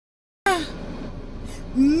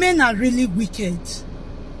men are really wicked.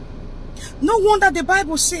 No wonder the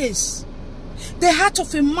Bible says the heart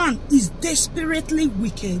of a man is desperately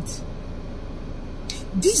wicked.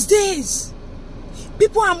 These days,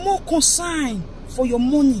 people are more concerned for your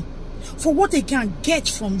money, for what they can get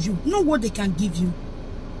from you, not what they can give you.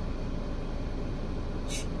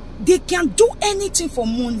 They can do anything for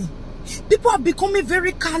money. People are becoming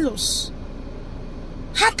very callous,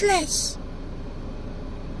 heartless.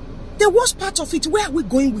 The worst part of it, where are we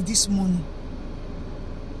going with this money?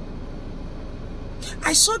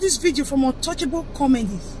 I saw this video from Untouchable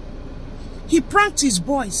comedies. He pranked his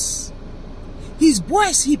boys. His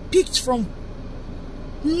boys he picked from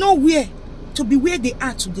nowhere to be where they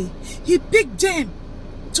are today. He picked them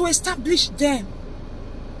to establish them.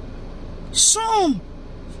 Some,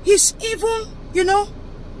 he's even,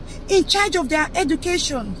 in charge of their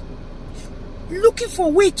education, looking for a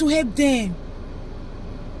way to help them.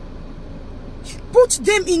 Put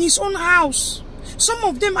them in his own house. Some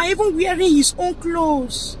of them are even wearing his own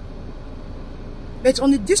clothes. But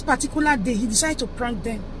on this particular day, he decided to prank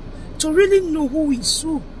them, to really know who is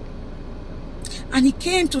who. And he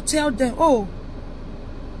came to tell them, oh,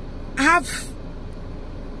 I have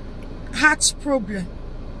heart problem.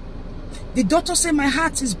 The doctor said my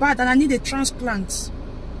heart is bad and I need a transplant.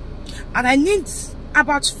 And I need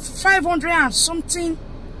about 500 and something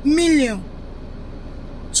million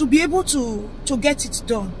to be able to get it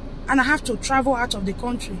done. And I have to travel out of the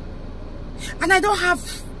country. And I don't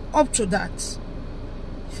have up to that.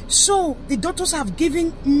 So the doctors have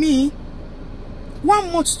given me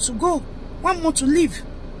 1 month to go, 1 month to live.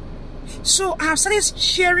 So I have started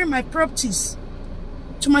sharing my properties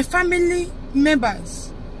to my family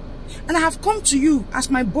members. And I have come to you as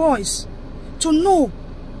my boys to know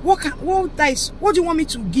what do you want me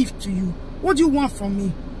to give to you? What do you want from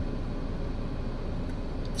me?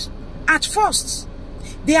 At first,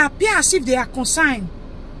 they appear as if they are concerned.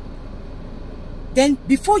 Then,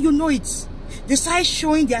 before you know it, they start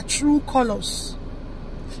showing their true colors.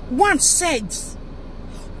 One said,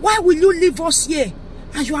 why will you leave us here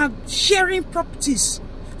and you are sharing properties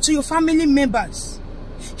to your family members?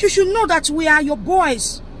 You should know that we are your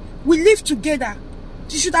boys. We live together.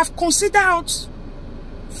 You should have considered out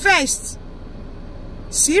first.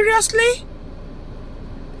 Seriously?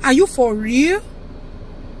 Are you for real?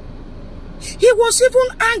 He was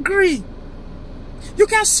even angry. You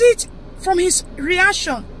can see it from his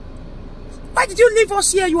reaction. Why did you leave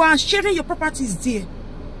us here? You are sharing your properties there.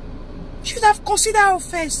 You should have considered out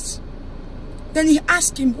first. Then he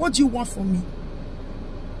asked him, what do you want from me?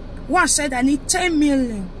 One said, I need 10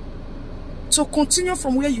 million to continue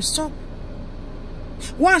from where you stop.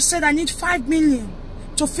 One said, I need 5 million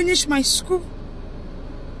to finish my school.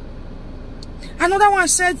 Another one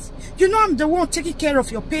said, I'm the one taking care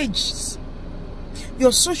of your pages,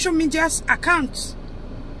 your social media account.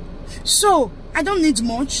 So, I don't need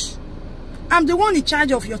much. I'm the one in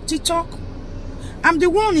charge of your TikTok. I'm the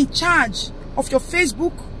one in charge of your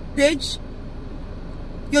Facebook page,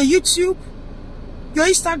 your YouTube, your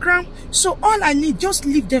Instagram. So, all I need, just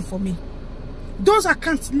leave them for me. Those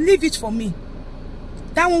accounts, leave it for me.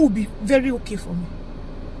 That one will be very okay for me.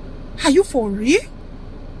 Are you for real?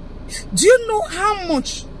 Do you know how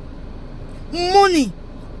much money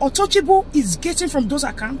Untouchable is getting from those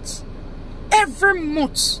accounts? Every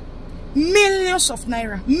month, millions of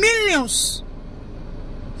naira, millions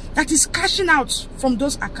that is cashing out from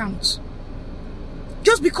those accounts.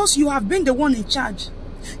 Just because you have been the one in charge,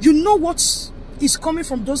 you know what is coming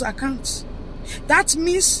from those accounts. That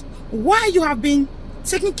means while you have been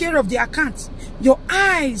taking care of the accounts, your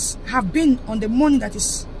eyes have been on the money that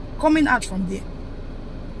is coming out from there.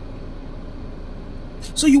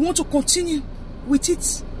 So you want to continue with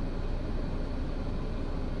it.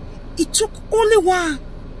 It took only one.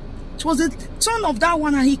 It was the turn of that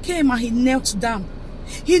one, and he came and he knelt down.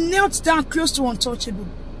 He knelt down close to Untouchable.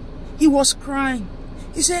 He was crying.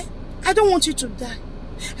 He said, I don't want you to die.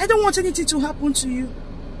 I don't want anything to happen to you.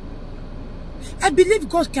 I believe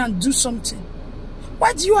God can do something.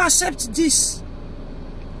 Why do you accept this?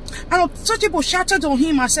 And Untouchable shouted on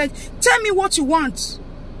him and said, tell me what you want.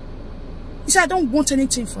 He said, I don't want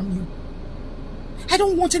anything from you. I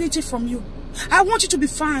don't want anything from you. I want you to be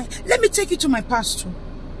fine. Let me take you to my pastor.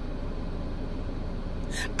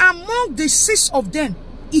 Among the 6 of them,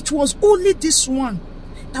 it was only this one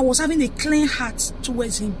that was having a clean heart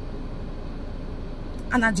towards him.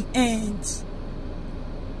 And at the end,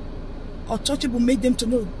 Untouchable made them to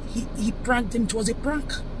know he pranked them. It was a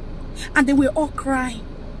prank. And they were all crying.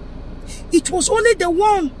 It was only the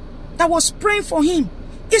one that was praying for him.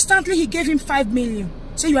 Instantly, he gave him 5 million.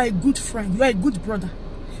 Say, you are a good friend. You are a good brother.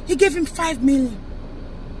 He gave him 5 million.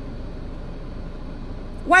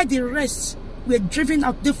 while the rest were driven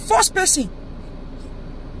out. The first person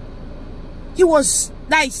he was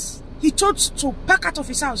nice, he told to pack out of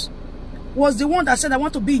his house, was the one that said, I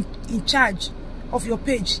want to be in charge of your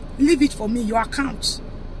page. Leave it for me, your account.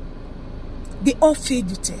 They all failed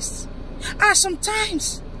the test.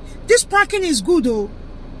 Sometimes this pranking is good though,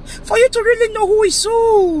 for you to really know who is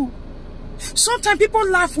who. Sometimes people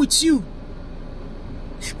laugh with you,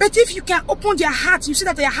 but if you can open their heart, you see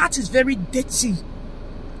that their heart is very dirty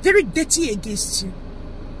against you.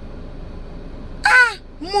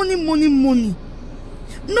 Money, money, money.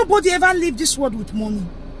 Nobody ever leave this world with money.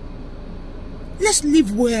 Let's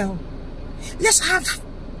live well. Let's have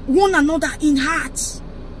one another in heart.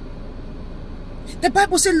 The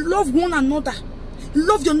Bible says, love one another.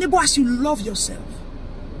 Love your neighbor as you love yourself.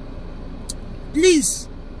 Please,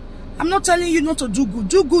 I'm not telling you not to do good.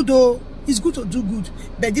 Do good though. It's good to do good.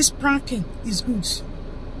 But this pranking is good.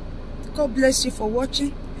 God bless you for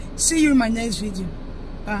watching. See you in my next video.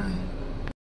 Bye.